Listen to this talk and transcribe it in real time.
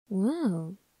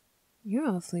Well, you're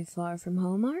awfully far from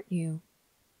home, aren't you?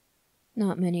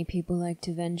 Not many people like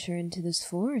to venture into this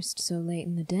forest so late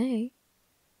in the day.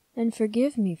 And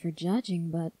forgive me for judging,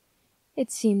 but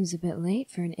it seems a bit late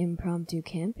for an impromptu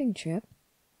camping trip,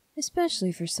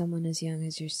 especially for someone as young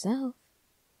as yourself.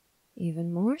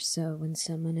 Even more so when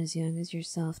someone as young as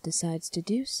yourself decides to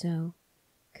do so,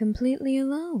 completely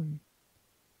alone.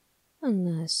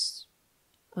 Unless,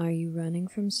 are you running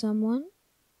from someone?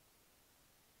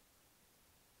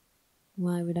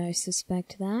 Why would I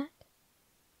suspect that?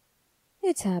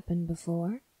 It's happened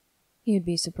before. You'd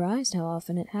be surprised how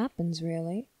often it happens,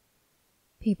 really.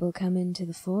 People come into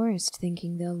the forest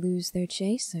thinking they'll lose their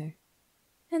chaser.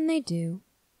 And they do.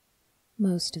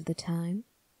 Most of the time.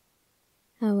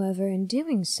 However, in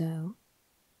doing so,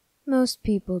 most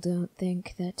people don't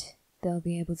think that they'll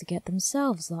be able to get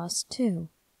themselves lost too.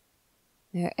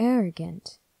 They're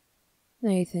arrogant.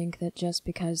 They think that just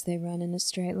because they run in a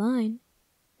straight line,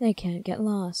 they can't get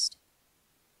lost.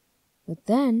 But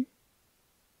then,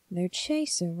 their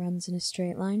chaser runs in a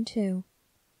straight line too.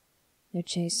 Their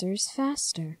chaser is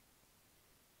faster.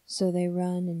 So they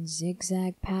run in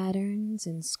zigzag patterns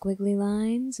and squiggly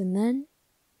lines, and then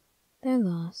they're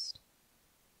lost.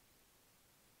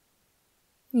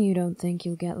 You don't think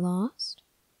you'll get lost?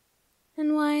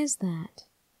 And why is that?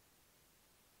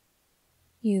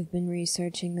 You've been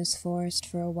researching this forest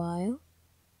for a while.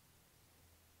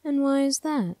 And why is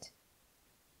that?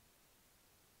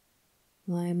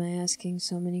 Why am I asking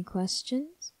so many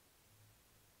questions?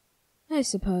 I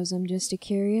suppose I'm just a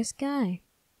curious guy.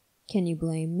 Can you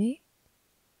blame me?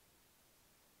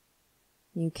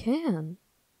 You can.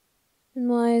 And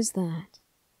why is that?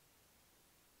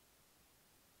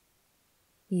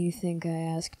 You think I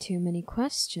ask too many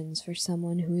questions for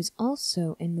someone who is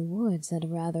also in the woods at a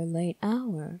rather late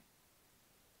hour.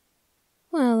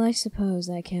 Well, I suppose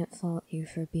I can't fault you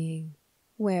for being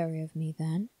wary of me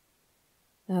then.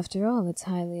 After all, it's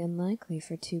highly unlikely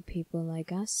for two people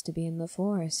like us to be in the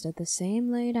forest at the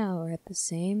same late hour at the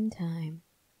same time.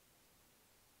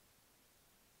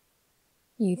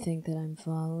 You think that I'm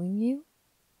following you?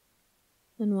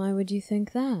 And why would you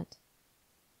think that?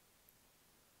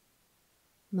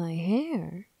 My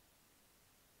hair?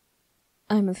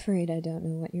 I'm afraid I don't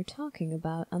know what you're talking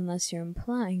about unless you're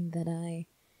implying that I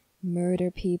murder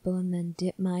people and then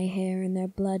dip my hair in their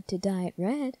blood to dye it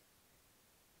red.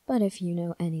 But if you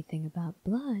know anything about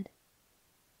blood,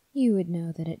 you would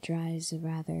know that it dries a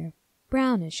rather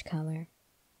brownish color.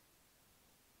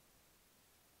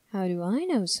 How do I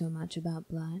know so much about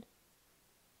blood?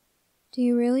 Do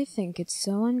you really think it's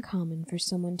so uncommon for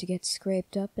someone to get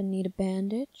scraped up and need a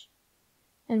bandage?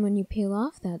 And when you peel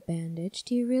off that bandage,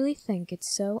 do you really think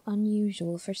it's so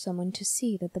unusual for someone to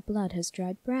see that the blood has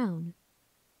dried brown?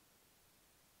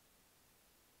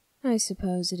 I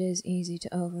suppose it is easy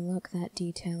to overlook that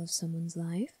detail of someone's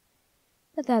life,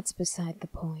 but that's beside the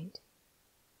point.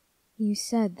 You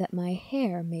said that my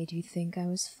hair made you think I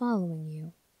was following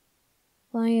you.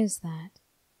 Why is that?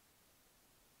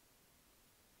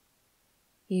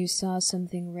 You saw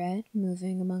something red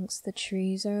moving amongst the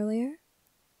trees earlier?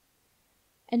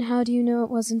 And how do you know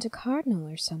it wasn't a cardinal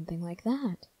or something like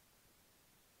that?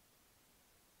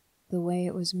 The way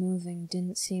it was moving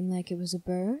didn't seem like it was a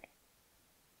bird?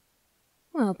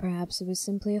 Well, perhaps it was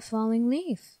simply a falling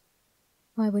leaf.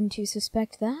 Why wouldn't you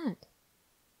suspect that?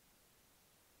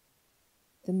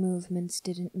 The movements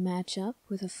didn't match up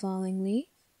with a falling leaf?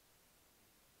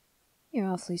 You're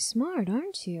awfully smart,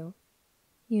 aren't you?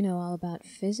 You know all about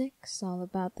physics, all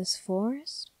about this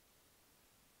forest.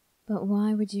 But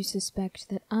why would you suspect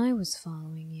that I was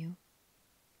following you?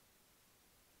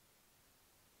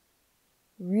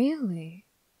 Really?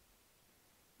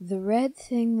 The red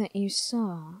thing that you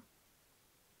saw,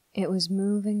 it was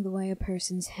moving the way a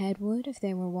person's head would if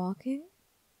they were walking?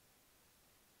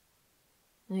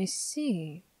 I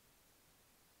see.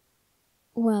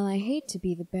 Well, I hate to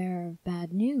be the bearer of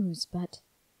bad news, but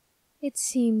it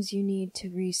seems you need to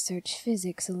research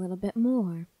physics a little bit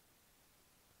more.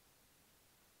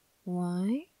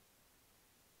 Why?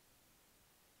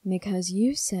 Because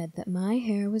you said that my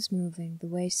hair was moving the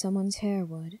way someone's hair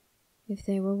would if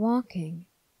they were walking.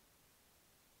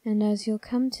 And as you'll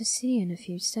come to see in a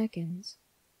few seconds,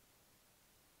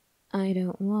 I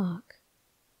don't walk.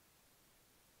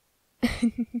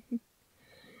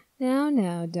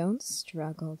 Now, don't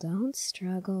struggle, don't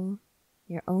struggle.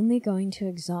 You're only going to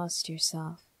exhaust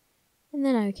yourself, and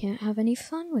then I can't have any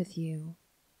fun with you.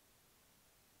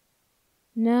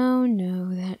 No,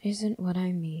 that isn't what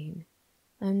I mean.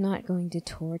 I'm not going to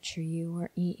torture you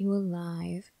or eat you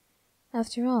alive.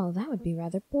 After all, that would be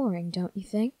rather boring, don't you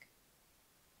think?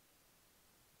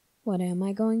 What am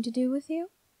I going to do with you?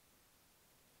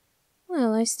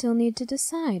 Well, I still need to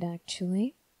decide,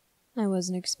 actually. I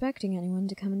wasn't expecting anyone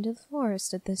to come into the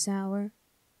forest at this hour,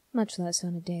 much less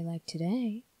on a day like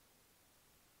today.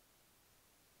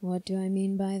 What do I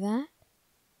mean by that?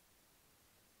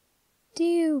 Do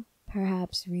you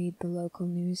perhaps read the local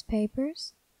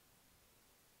newspapers?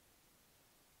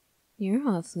 You're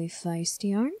awfully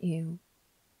feisty, aren't you?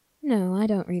 No, I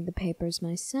don't read the papers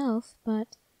myself,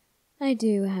 but I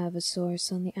do have a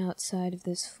source on the outside of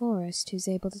this forest who's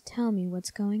able to tell me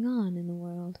what's going on in the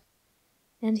world.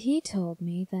 And he told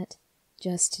me that,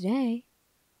 just today,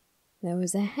 there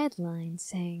was a headline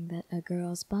saying that a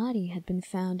girl's body had been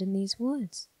found in these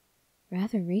woods,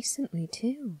 rather recently,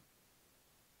 too.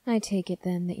 I take it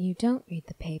then that you don't read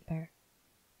the paper.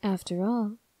 After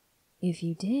all, if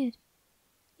you did,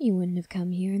 you wouldn't have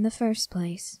come here in the first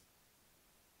place.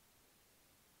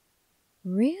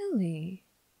 Really?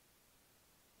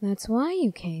 That's why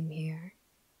you came here.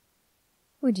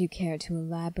 Would you care to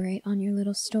elaborate on your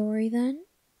little story, then?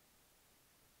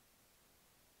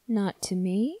 Not to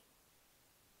me?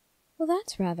 Well,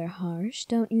 that's rather harsh,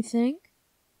 don't you think?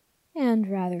 And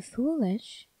rather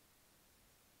foolish.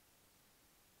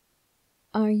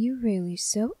 Are you really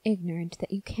so ignorant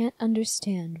that you can't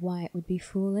understand why it would be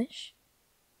foolish?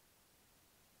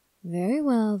 Very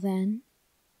well, then.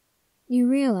 You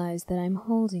realize that I'm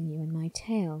holding you in my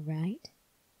tail, right?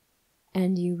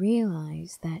 And you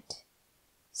realize that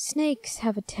snakes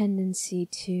have a tendency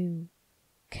to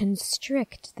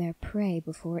constrict their prey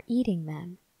before eating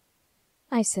them.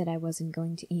 I said I wasn't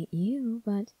going to eat you,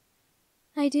 but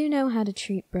I do know how to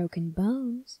treat broken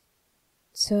bones,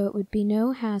 so it would be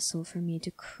no hassle for me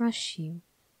to crush you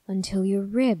until your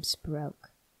ribs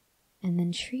broke, and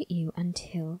then treat you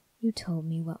until you told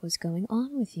me what was going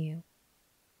on with you.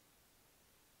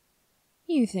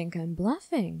 You think I'm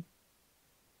bluffing.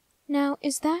 Now,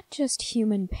 is that just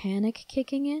human panic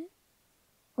kicking in?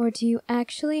 Or do you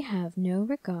actually have no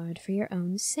regard for your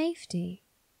own safety?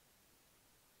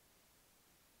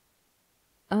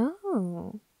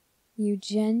 Oh, you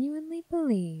genuinely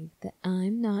believe that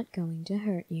I'm not going to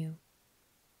hurt you.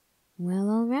 Well,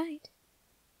 all right.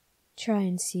 Try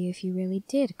and see if you really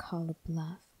did call a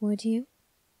bluff, would you?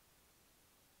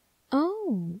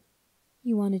 Oh,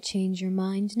 you want to change your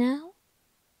mind now?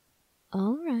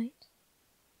 All right.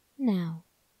 Now,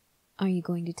 are you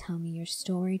going to tell me your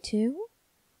story too?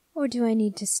 Or do I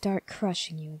need to start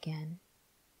crushing you again?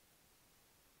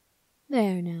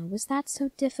 There now, was that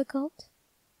so difficult?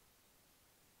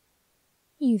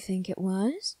 You think it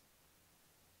was?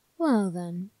 Well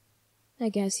then, I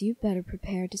guess you'd better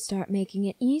prepare to start making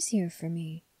it easier for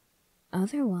me.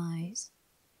 Otherwise,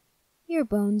 your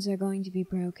bones are going to be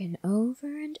broken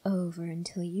over and over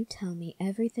until you tell me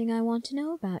everything I want to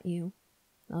know about you.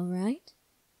 All right?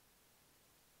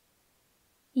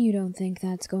 You don't think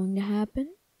that's going to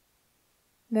happen?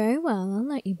 Very well, I'll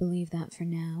let you believe that for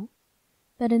now.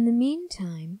 But in the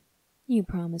meantime, you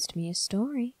promised me a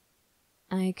story.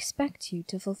 I expect you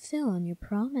to fulfill on your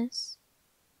promise.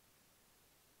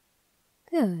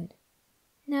 Good.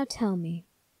 Now tell me,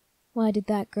 why did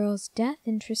that girl's death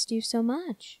interest you so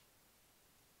much?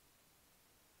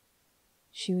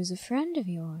 She was a friend of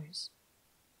yours.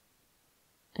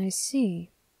 I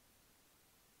see.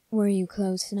 Were you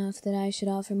close enough that I should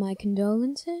offer my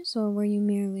condolences, or were you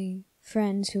merely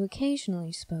friends who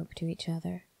occasionally spoke to each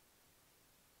other?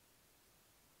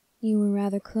 You were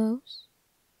rather close?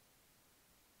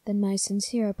 Then my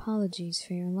sincere apologies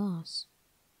for your loss.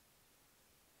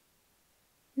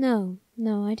 No,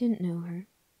 I didn't know her.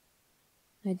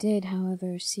 I did,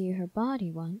 however, see her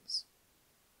body once.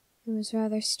 It was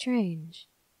rather strange.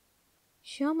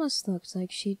 She almost looked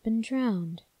like she'd been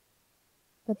drowned.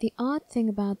 But the odd thing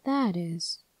about that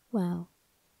is, well,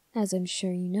 as I'm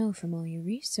sure you know from all your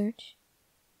research,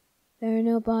 there are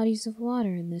no bodies of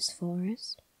water in this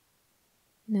forest.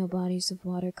 No bodies of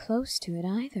water close to it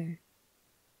either.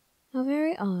 How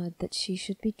very odd that she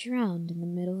should be drowned in the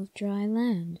middle of dry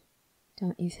land,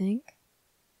 don't you think?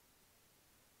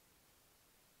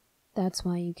 That's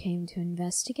why you came to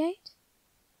investigate?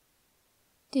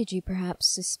 Did you perhaps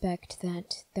suspect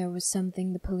that there was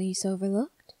something the police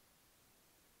overlooked?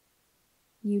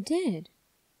 You did?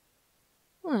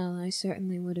 Well, I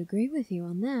certainly would agree with you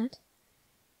on that,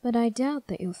 but I doubt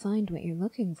that you'll find what you're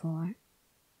looking for.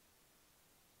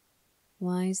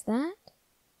 Why is that?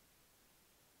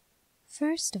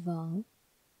 First of all,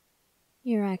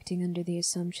 you're acting under the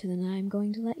assumption that I'm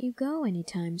going to let you go any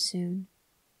time soon.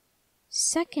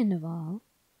 Second of all,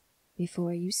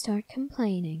 before you start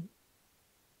complaining,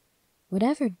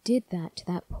 whatever did that to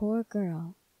that poor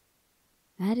girl,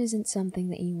 That isn't something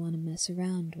that you want to mess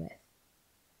around with.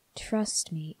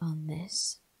 Trust me on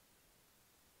this.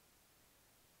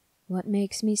 What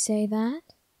makes me say that?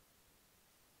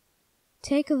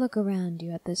 Take a look around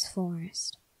you at this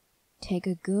forest. Take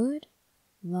a good,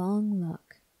 long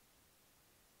look.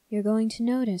 You're going to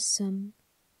notice some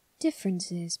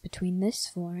differences between this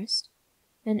forest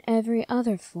and every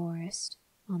other forest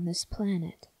on this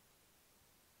planet.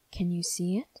 Can you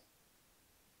see it?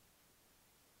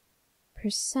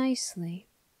 Precisely.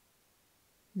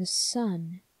 The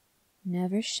sun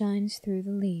never shines through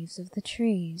the leaves of the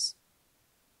trees.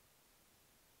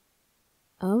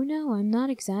 Oh no, I'm not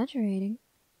exaggerating.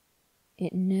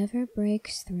 It never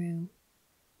breaks through,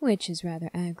 which is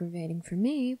rather aggravating for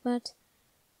me, but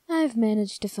I've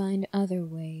managed to find other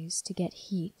ways to get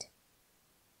heat.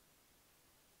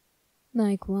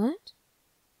 Like what?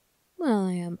 Well,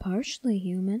 I am partially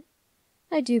human.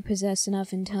 I do possess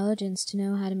enough intelligence to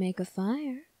know how to make a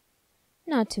fire.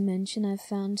 Not to mention I've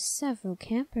found several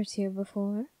campers here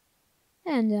before,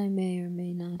 and I may or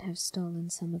may not have stolen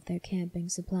some of their camping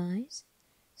supplies.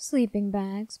 Sleeping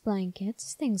bags,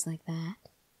 blankets, things like that.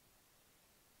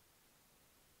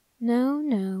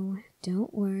 No,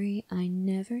 don't worry, I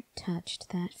never touched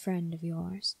that friend of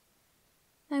yours.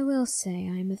 I will say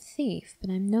I'm a thief, but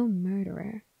I'm no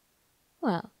murderer.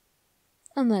 Well,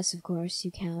 unless of course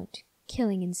you count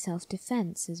killing in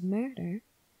self-defense as murder,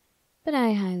 but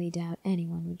I highly doubt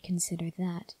anyone would consider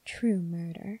that true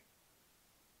murder.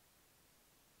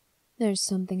 There's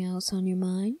something else on your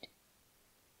mind?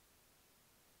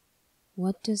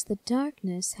 What does the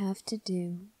darkness have to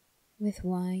do with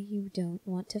why you don't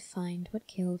want to find what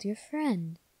killed your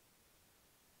friend?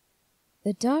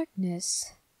 The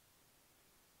darkness,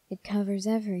 it covers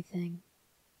everything.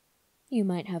 You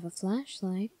might have a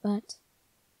flashlight, but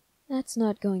that's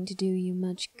not going to do you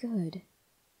much good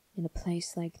in a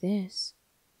place like this,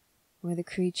 where the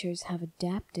creatures have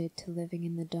adapted to living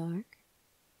in the dark.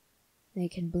 They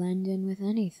can blend in with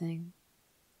anything,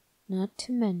 not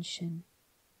to mention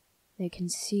they can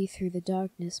see through the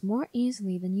darkness more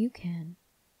easily than you can,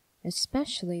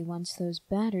 especially once those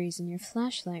batteries in your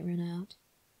flashlight run out.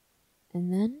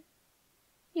 And then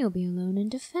you'll be alone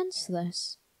and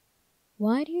defenseless.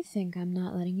 Why do you think I'm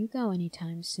not letting you go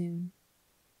anytime soon?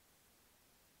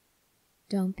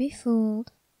 Don't be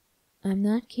fooled. I'm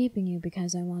not keeping you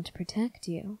because I want to protect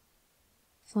you.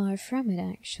 Far from it,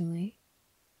 actually.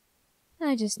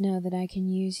 I just know that I can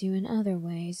use you in other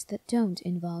ways that don't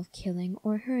involve killing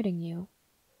or hurting you.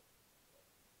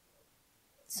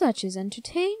 Such as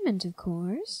entertainment, of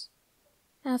course.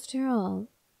 After all,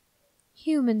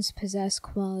 humans possess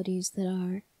qualities that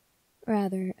are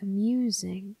rather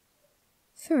amusing.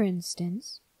 For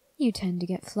instance, you tend to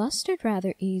get flustered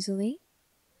rather easily.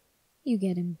 You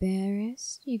get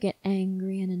embarrassed, you get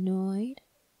angry and annoyed.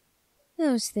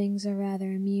 Those things are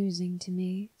rather amusing to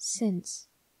me, since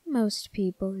most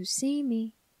people who see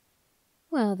me,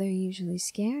 well, they're usually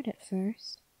scared at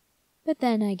first, but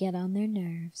then I get on their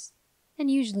nerves, and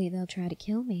usually they'll try to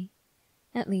kill me,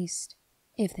 at least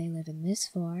if they live in this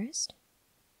forest.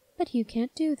 But you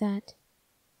can't do that,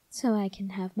 so I can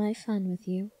have my fun with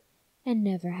you and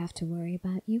never have to worry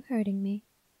about you hurting me.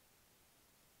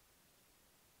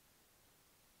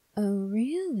 Oh,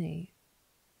 really?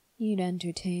 You'd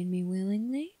entertain me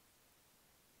willingly?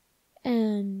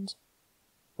 And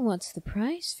what's the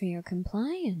price for your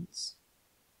compliance?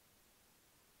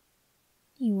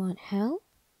 You want help?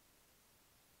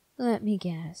 Let me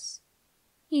guess.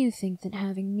 You think that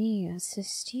having me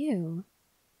assist you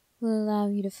will allow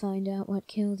you to find out what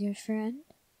killed your friend?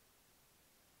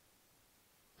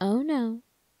 Oh no.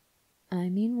 I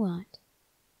mean what,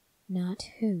 not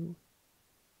who.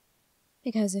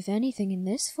 Because if anything in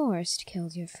this forest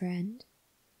killed your friend,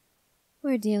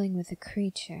 we're dealing with a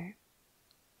creature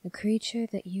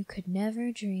that you could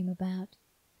never dream about,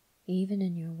 even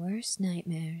in your worst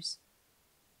nightmares.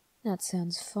 That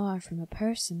sounds far from a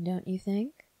person, don't you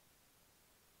think?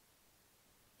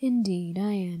 Indeed,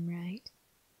 I am right.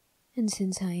 And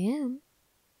since I am,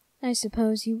 I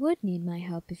suppose you would need my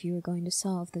help if you were going to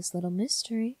solve this little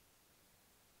mystery.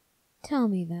 Tell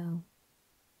me, though,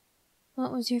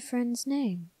 what was your friend's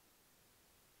name?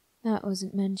 That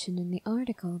wasn't mentioned in the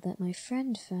article that my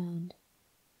friend found.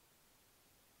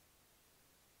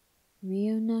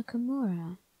 Ryo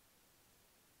Nakamura.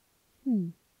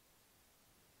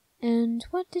 And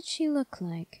what did she look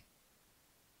like?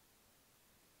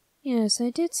 Yes, I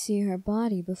did see her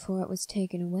body before it was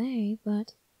taken away,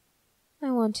 but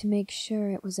I want to make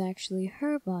sure it was actually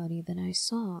her body that I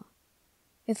saw.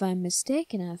 If I'm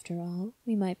mistaken, after all,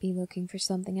 we might be looking for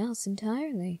something else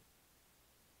entirely.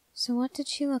 So what did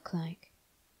she look like?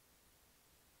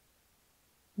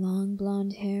 long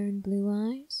blonde hair and blue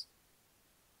eyes?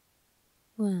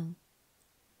 Well,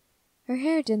 her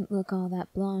hair didn't look all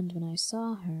that blonde when I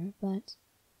saw her, but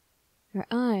her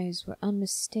eyes were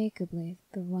unmistakably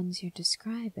the ones you're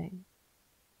describing.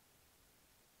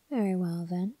 Very well,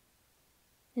 then.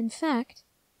 In fact,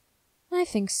 I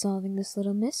think solving this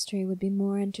little mystery would be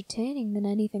more entertaining than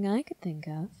anything I could think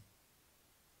of.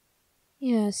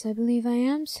 Yes, I believe I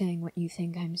am saying what you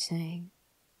think I'm saying.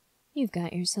 You've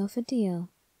got yourself a deal.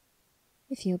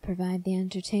 If you'll provide the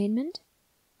entertainment,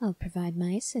 I'll provide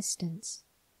my assistance.